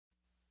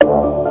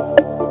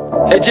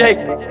Hey Jake,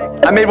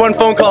 I made one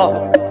phone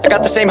call. I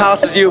got the same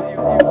house as you.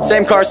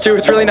 Same cars too,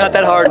 it's really not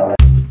that hard.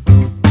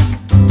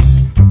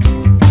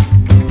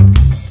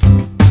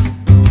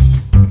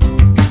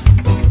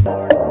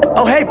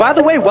 Oh hey, by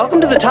the way, welcome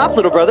to the top,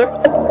 little brother.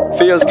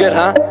 Feels good,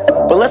 huh?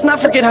 But let's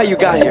not forget how you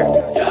got here.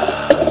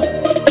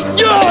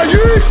 Yeah,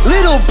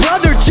 little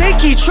brother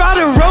Jakey try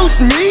to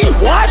roast me?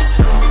 What?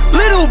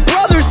 Little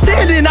brother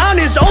standing on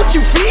his own 2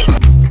 feet?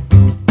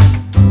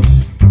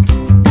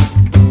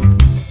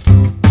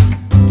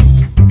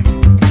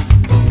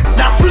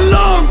 Not for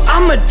long.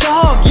 I'm a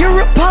dog,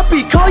 you're a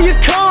puppy, call you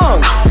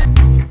Kong.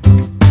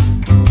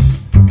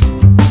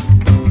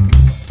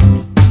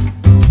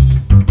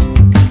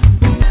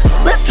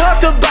 Let's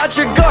talk about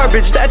your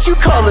garbage that you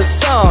call a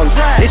song.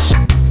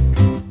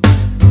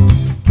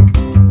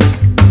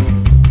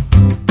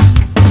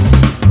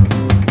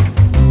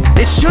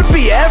 It should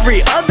be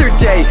every other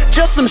day,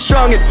 just some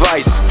strong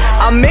advice.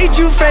 I made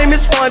you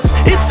famous once,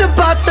 it's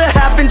about to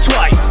happen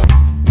twice.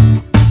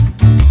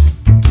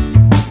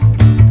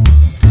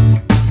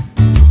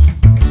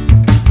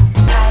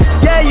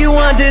 Yeah, you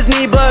on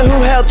Disney, but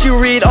who helped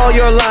you read all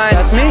your lines?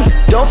 That's me.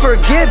 Don't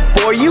forget,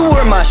 boy, you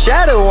were my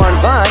shadow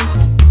on Vine.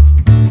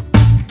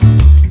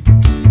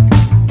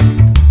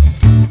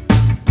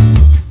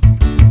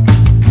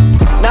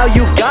 Now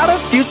you got a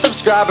few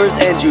subscribers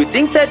and you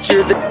think that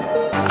you're the...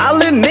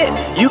 I'll admit,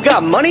 you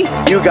got money,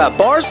 you got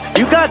bars,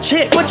 you got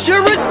chick, but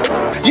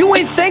you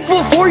ain't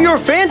thankful for your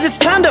fans, it's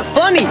kinda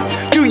funny.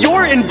 Do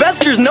your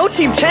investors know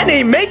Team 10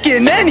 ain't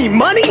making any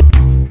money?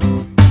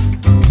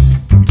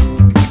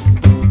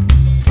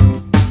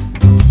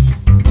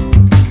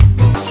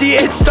 See,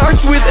 it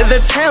starts with the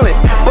talent,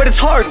 but it's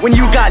hard when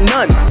you got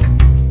none.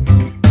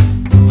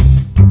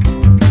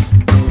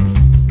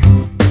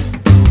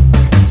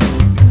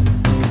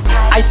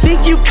 I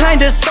think you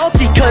kinda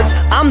salty cause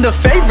I'm the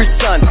favorite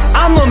son.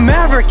 I'm a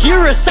maverick,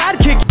 you're a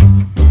sidekick.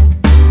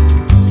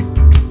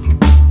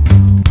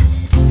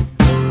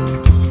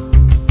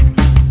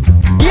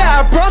 Yeah,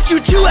 I brought you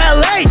to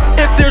LA.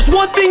 If there's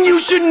one thing you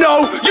should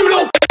know, you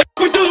don't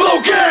with the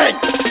Logang.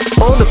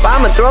 Hold up,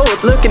 I'ma throw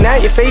it, looking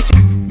at your face.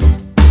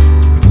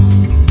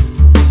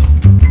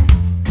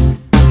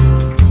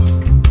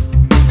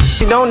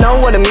 You don't know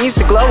what it means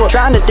to glow up.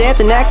 Trying to dance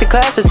and act in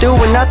classes,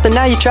 doing nothing,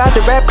 now you tried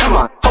to rap. Come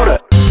on, hold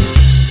up.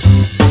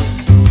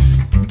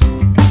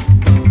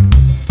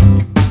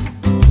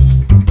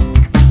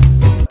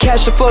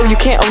 Cash the flow, you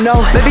can't, oh no.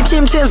 Maybe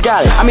Team 10's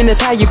got it, I mean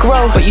that's how you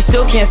grow. But you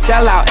still can't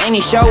sell out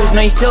any shows.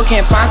 No, you still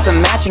can't find some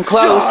matching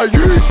clothes.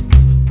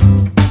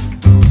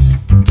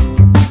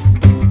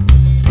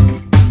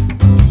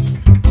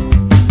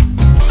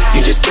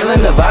 You just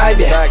killing the vibe,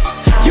 yeah.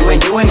 You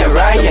ain't doing it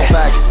right, yeah.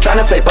 Trying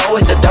to play ball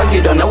with the dogs,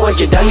 you don't know what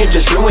you done, you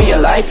just ruin your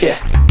life, yeah.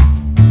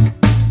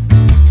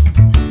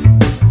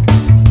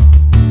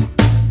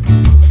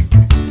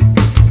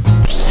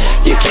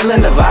 You're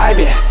killing the vibe,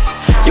 yeah.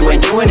 You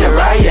ain't doing it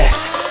right, yeah.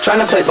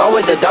 Tryna play ball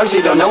with the dogs,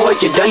 you don't know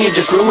what you done, you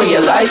just ruin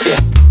your life, yeah.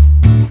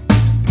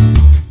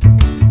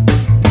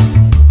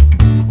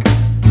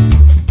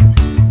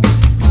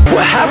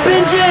 What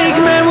happened, Jake,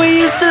 man,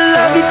 we used to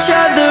love each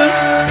other.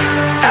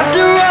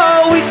 After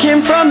all, we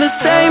came from the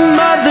same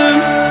mother.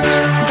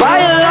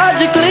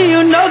 Biologically,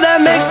 you know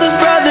that makes us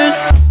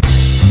brothers.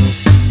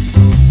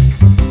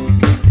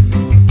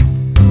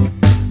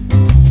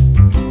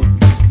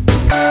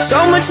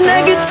 So much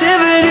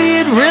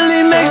negativity, it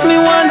really makes me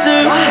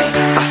wonder why.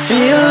 I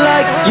feel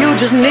like you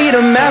just need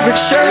a maverick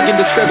shirt.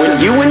 When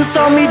you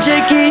insult me,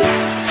 Jakey,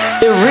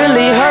 it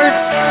really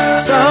hurts.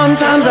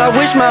 Sometimes I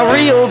wish my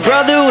real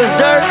brother was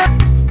dirt.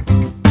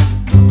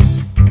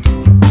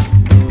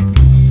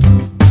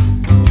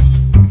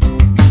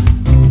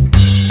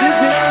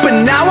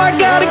 But now I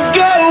gotta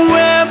go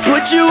and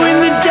put you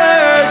in the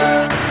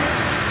dirt.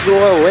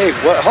 Whoa, wait,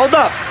 what? Hold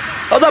up,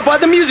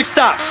 why'd the music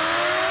stop?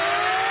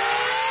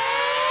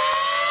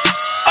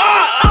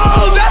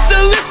 Oh, that's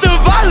Alyssa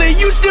Violet,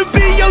 used to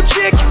be your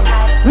chick.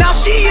 Now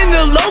she in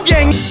the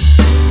Logang.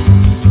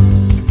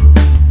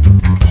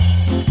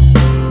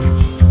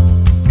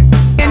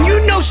 And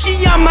you know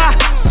she on my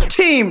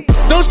team.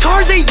 Those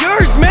cars ain't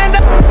yours, man,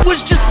 that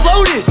was just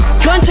floated.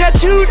 Gun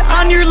tattooed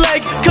on your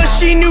leg, cause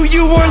she knew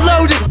you were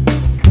loaded.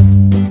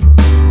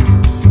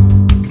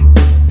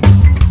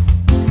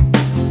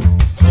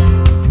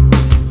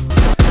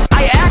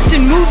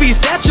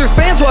 That your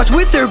fans watch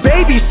with their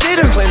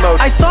babysitters.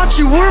 I thought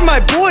you were my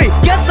boy,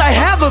 yes I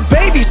have a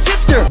baby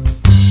sister.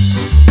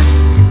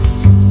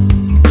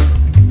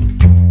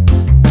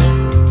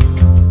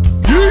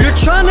 You're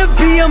trying to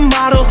be a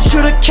model,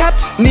 should've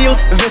kept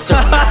Neil's visor.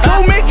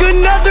 Go make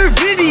another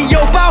video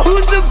about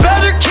who's the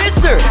better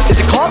kisser. Is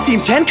it called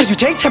Team 10 cause you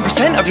take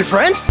 10% of your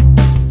friends?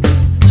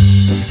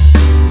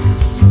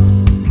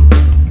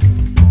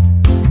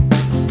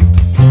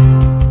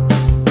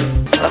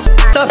 That's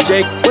up,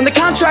 Jake. When the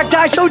contract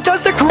dies, so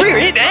does their career.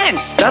 It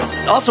ends.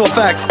 That's also a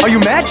fact. Are you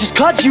mad just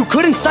cause you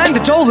couldn't sign the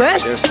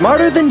Dolans? They're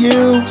smarter than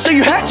you, so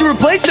you had to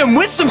replace them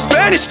with some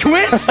Spanish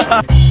twins?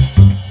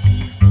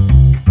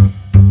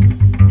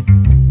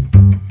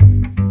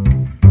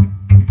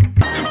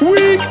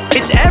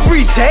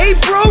 every day,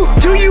 bro?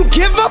 Do you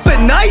give up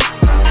at night?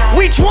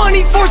 We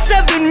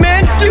 24/7,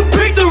 man, you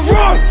picked the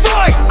wrong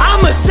fight.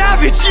 I'm a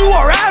savage, you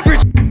are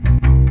average.